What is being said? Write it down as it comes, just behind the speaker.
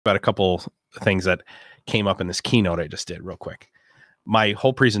about a couple things that came up in this keynote I just did real quick. My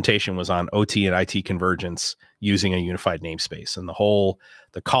whole presentation was on OT and IT convergence using a unified namespace. And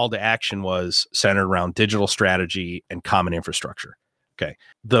the call to action was centered around digital strategy and common infrastructure. Okay.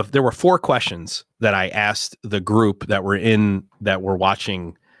 There were 4 questions that I asked the group that were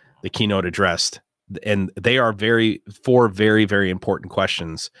watching the keynote addressed. And they are 4 very, very important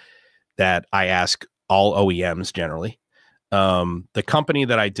questions that I ask all OEMs generally. The company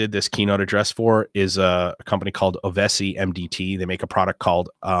that I did this keynote address for is a company called Ovesi MDT. They make a product called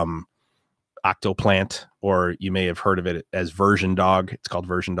Octoplant, or you may have heard of it as Version Dog. It's called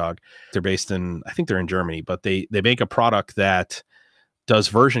Version Dog. They're based in, I think they're in Germany, but they make a product that does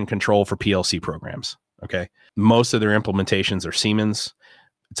version control for PLC programs. Okay. Most of their implementations are Siemens.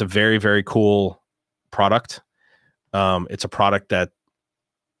 It's a very, very cool product. It's a product that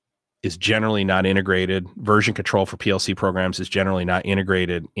is generally not integrated. Version control for PLC programs is generally not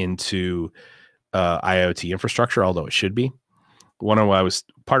integrated into IoT infrastructure, although it should be. Part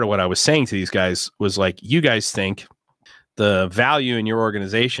of what I was saying to these guys was like, you guys think the value in your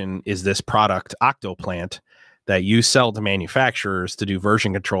organization is this product Octoplant that you sell to manufacturers to do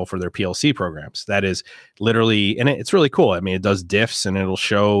version control for their PLC programs. That is literally, and it's really cool. I mean, it does diffs, and it'll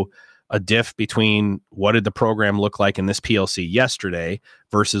show a diff between what did the program look like in this PLC yesterday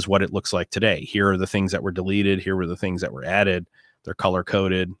versus what it looks like today. Here are the things that were deleted. Here were the things that were added. They're color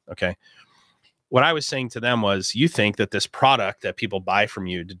coded. Okay. What I was saying to them was, you think that this product that people buy from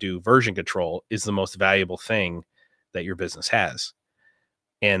you to do version control is the most valuable thing that your business has.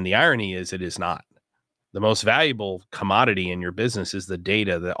 And the irony is, it is not. The most valuable commodity in your business is the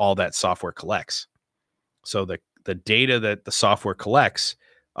data that all that software collects. So the data that the software collects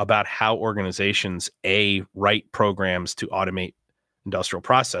about how organizations write programs to automate industrial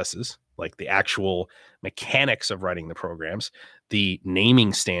processes, like the actual mechanics of writing the programs, the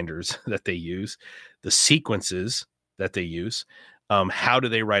naming standards that they use, the sequences that they use, how do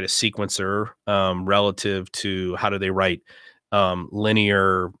they write a sequencer relative to how do they write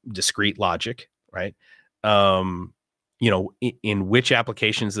linear discrete logic, right? In which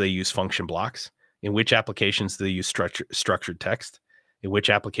applications do they use function blocks? In which applications do they use structured text? In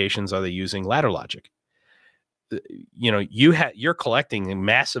which applications are they using ladder logic? You're collecting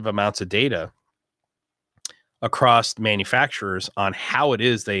massive amounts of data across manufacturers on how it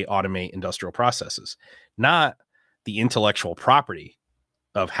is they automate industrial processes, not the intellectual property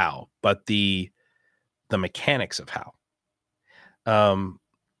of how, but the mechanics of how.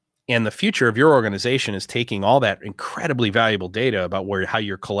 And the future of your organization is taking all that incredibly valuable data about how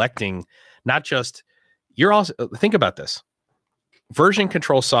you're collecting, not just, think about this. Version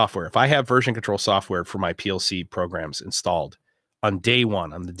control software. If I have version control software for my PLC programs installed on day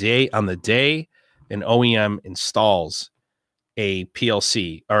one, on the day an OEM installs a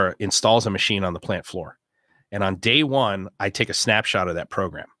PLC or installs a machine on the plant floor, and on day one, I take a snapshot of that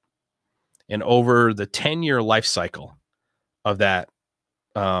program. And over the 10-year life cycle of that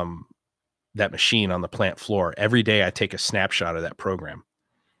machine on the plant floor, every day I take a snapshot of that program,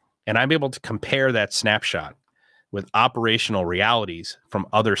 and I'm able to compare that snapshot with operational realities from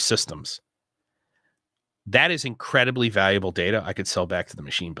other systems. That is incredibly valuable data I could sell back to the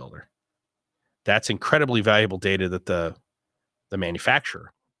machine builder. That's incredibly valuable data that the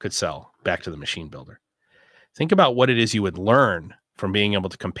manufacturer could sell back to the machine builder. Think about what it is you would learn from being able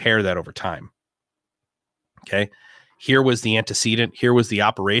to compare that over time. Okay. Here was the antecedent. Here was the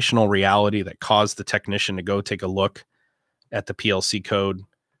operational reality that caused the technician to go take a look at the PLC code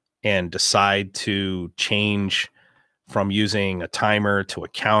and decide to change from using a timer to a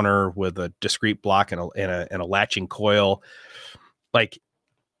counter with a discrete block and a latching coil. Like,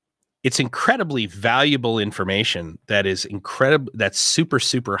 it's incredibly valuable information that is incredible. That's super,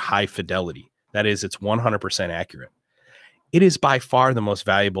 super high fidelity. That is, it's 100% accurate. It is by far the most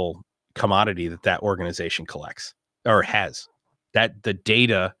valuable commodity that organization collects or has. That the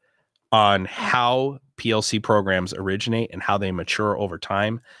data on how PLC programs originate and how they mature over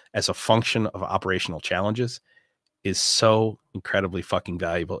time as a function of operational challenges is so incredibly fucking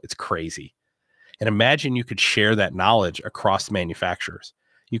valuable. It's crazy. And imagine you could share that knowledge across manufacturers.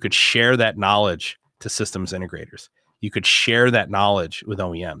 You could share that knowledge to systems integrators. You could share that knowledge with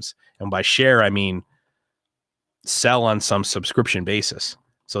OEMs. And by share, I mean sell on some subscription basis,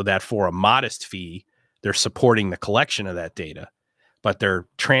 so that for a modest fee, they're supporting the collection of that data, but they're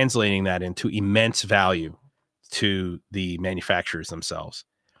translating that into immense value to the manufacturers themselves.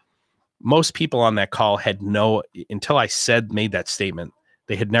 Most people on that call until I made that statement,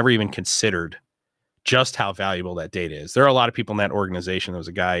 they had never even considered just how valuable that data is. There are a lot of people in that organization. There was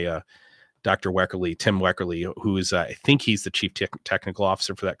a guy, Dr. Weckerly, Tim Weckerly, who is, I think he's the chief technical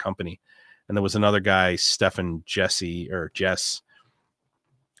officer for that company. And there was another guy, Stefan Jess,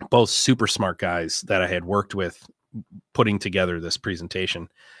 both super smart guys that I had worked with putting together this presentation.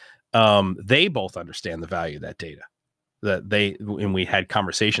 They both understand the value of that data, and we had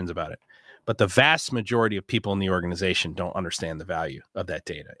conversations about it. But the vast majority of people in the organization don't understand the value of that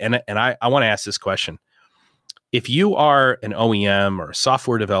data. And I want to ask this question. If you are an OEM or a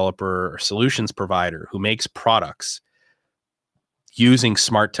software developer or solutions provider who makes products using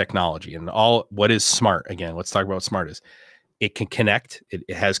smart technology, and what is smart? Again, let's talk about what smart is. It can connect,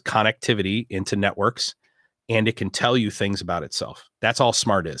 it has connectivity into networks, and it can tell you things about itself. That's all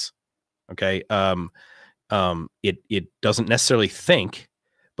smart is. Okay. It doesn't necessarily think,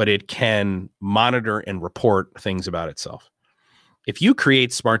 but it can monitor and report things about itself. If you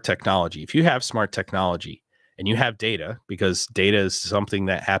create smart technology, if you have smart technology and you have data, because data is something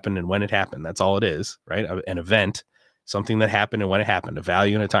that happened and when it happened, that's all it is, right? An event, something that happened and when it happened, a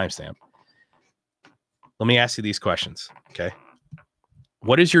value and a timestamp. Let me ask you these questions. Okay.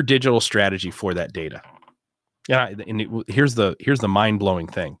 What is your digital strategy for that data? Yeah. And here's the mind-blowing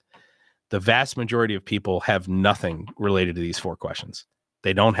thing. The vast majority of people have nothing related to these 4 questions.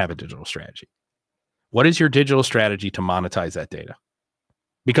 They don't have a digital strategy. What is your digital strategy to monetize that data?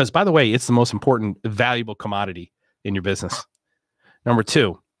 Because, by the way, it's the most important, valuable commodity in your business. Number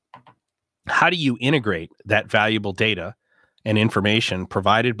 2, how do you integrate that valuable data and information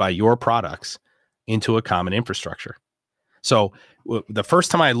provided by your products into a common infrastructure? So the first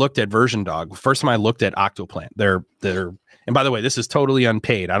time I looked at VersionDog, first time I looked at Octoplant, and by the way, this is totally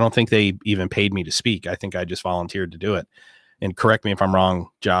unpaid. I don't think they even paid me to speak. I think I just volunteered to do it. And correct me if I'm wrong,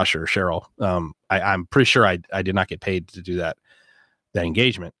 Josh or Cheryl. I'm pretty sure I did not get paid to do that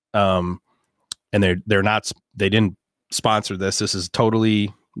engagement. And they didn't sponsor this. This is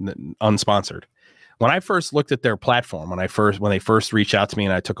totally unsponsored. When I first looked at their platform, when they first reached out to me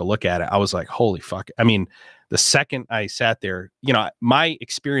and I took a look at it, I was like, holy fuck. I mean, the second I sat there, my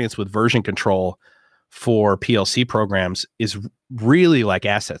experience with version control for PLC programs is really like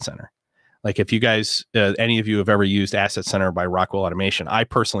Asset Center. Like if you guys, any of you have ever used Asset Center by Rockwell Automation, I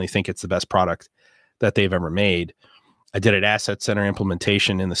personally think it's the best product that they've ever made. I did an Asset Center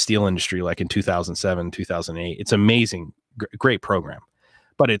implementation in the steel industry like in 2007, 2008. It's amazing, great program,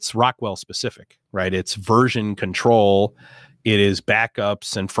 but it's Rockwell specific, right? It's version control. It is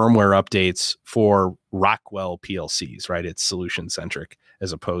backups and firmware updates for Rockwell PLCs, right? It's solution centric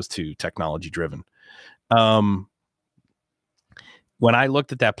as opposed to technology driven. When I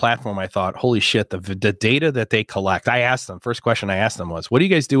looked at that platform, I thought, holy shit, the data that they collect. I asked them, first question I asked them was, what do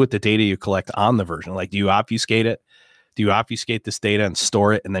you guys do with the data you collect on the version? Like, do you obfuscate it? Do you obfuscate this data and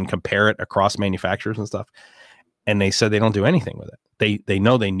store it and then compare it across manufacturers and stuff? And they said they don't do anything with it. They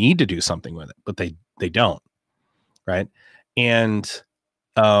know they need to do something with it, but they don't, right? And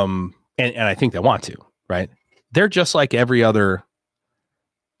I think they want to, right? They're just like every other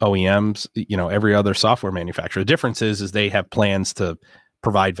OEMs, every other software manufacturer. The difference is they have plans to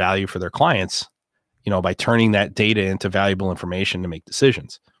provide value for their clients, by turning that data into valuable information to make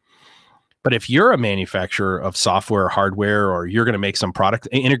decisions. But if you're a manufacturer of software or hardware, or you're going to make some product,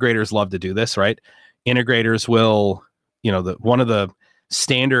 integrators love to do this, right? Integrators will, one of the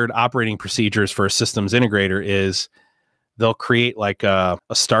standard operating procedures for a systems integrator is they'll create like a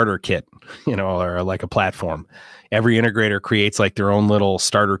starter kit, or like a platform. Every integrator creates like their own little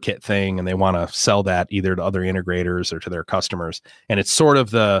starter kit thing, and they want to sell that either to other integrators or to their customers. And it's sort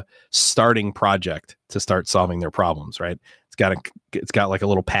of the starting project to start solving their problems, right? It's got like a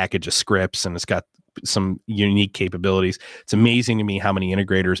little package of scripts, and it's got some unique capabilities. It's amazing to me how many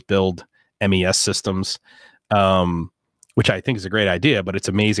integrators build MES systems, which I think is a great idea, but it's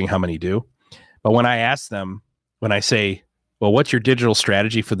amazing how many do. But when I ask them, when I say, well, what's your digital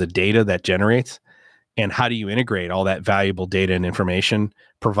strategy for the data that generates? And how do you integrate all that valuable data and information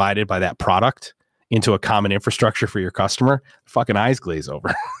provided by that product into a common infrastructure for your customer? Fucking eyes glaze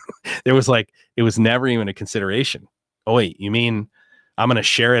over. It was never even a consideration. Oh, wait, you mean I'm going to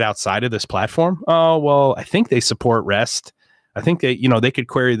share it outside of this platform? Oh, well, I think they support REST. I think they could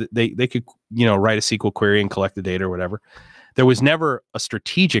query, they could, write a SQL query and collect the data or whatever. There was never a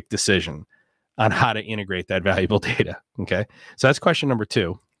strategic decision on how to integrate that valuable data. Okay. So that's question number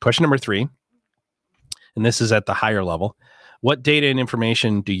 2. Question number 3, and this is at the higher level. What data and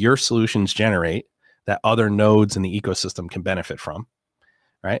information do your solutions generate that other nodes in the ecosystem can benefit from?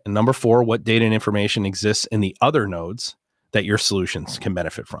 Right. And number 4, what data and information exists in the other nodes that your solutions can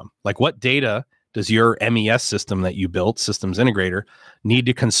benefit from? Like, what data does your MES system that you built, systems integrator, need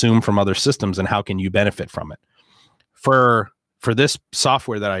to consume from other systems, and how can you benefit from it? For for this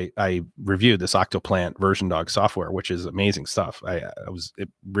software that I reviewed, this Octoplant version dog software, which is amazing stuff. I was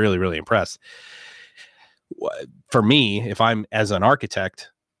really, really impressed. For me, if I'm as an architect,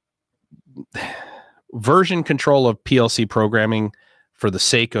 version control of PLC programming for the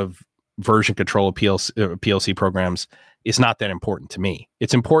sake of version control of PLC programs is not that important to me.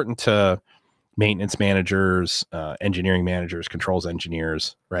 It's important to maintenance managers, engineering managers, controls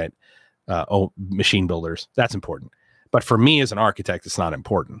engineers, right? Machine builders. That's important. But for me as an architect, it's not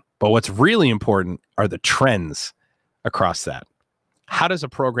important. But what's really important are the trends across that. How does a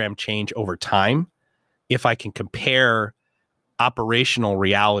program change over time if I can compare operational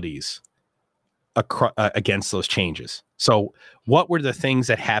realities against those changes? So what were the things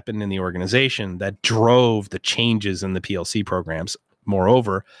that happened in the organization that drove the changes in the PLC programs?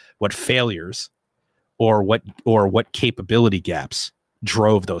 Moreover, what failures or what capability gaps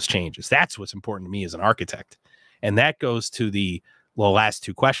drove those changes? That's what's important to me as an architect. And that goes to the last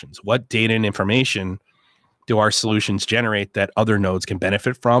two questions. What data and information do our solutions generate that other nodes can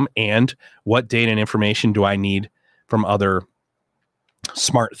benefit from? And what data and information do I need from other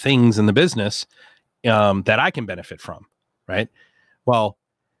smart things in the business that I can benefit from, right? Well,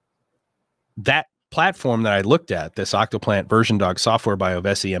 that platform that I looked at, this Octoplant version dog software by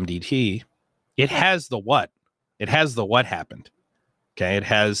Ovesi MDT, it has the what. It has the what happened. Okay. It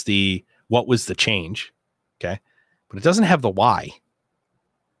has the what was the change. Okay. But it doesn't have the why.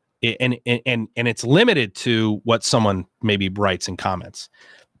 And it's limited to what someone maybe writes in comments.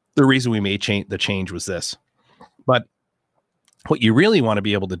 The reason we made the change was this. But what you really want to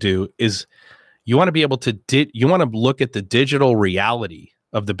be able to do is you want to be able to you want to look at the digital reality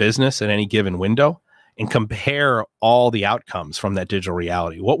of the business at any given window and compare all the outcomes from that digital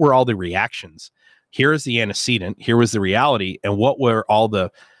reality. What were all the reactions? Here is the antecedent. Here was the reality. And what were all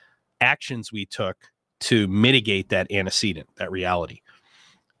the actions we took to mitigate that antecedent, that reality?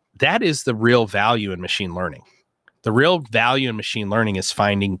 That is the real value in machine learning. The real value in machine learning is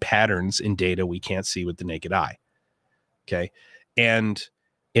finding patterns in data we can't see with the naked eye. Okay. And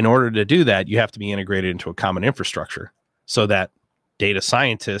in order to do that, you have to be integrated into a common infrastructure so that data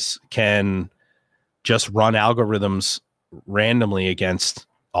scientists can just run algorithms randomly against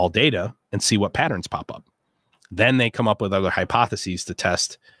all data and see what patterns pop up. Then they come up with other hypotheses to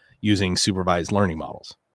test using supervised learning models.